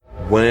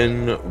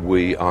When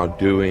we are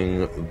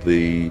doing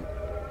the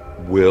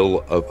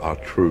will of our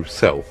true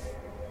self,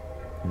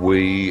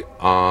 we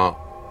are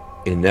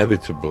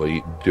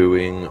inevitably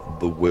doing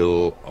the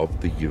will of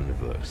the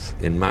universe.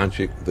 In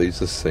magic,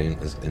 these are seen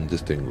as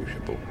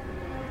indistinguishable.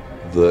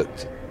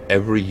 That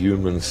every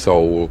human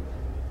soul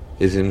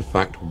is in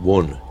fact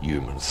one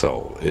human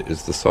soul. It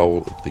is the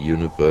soul of the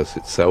universe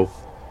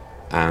itself,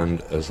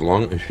 and as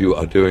long as you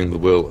are doing the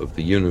will of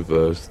the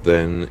universe,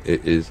 then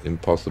it is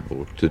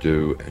impossible to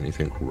do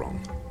anything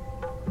wrong.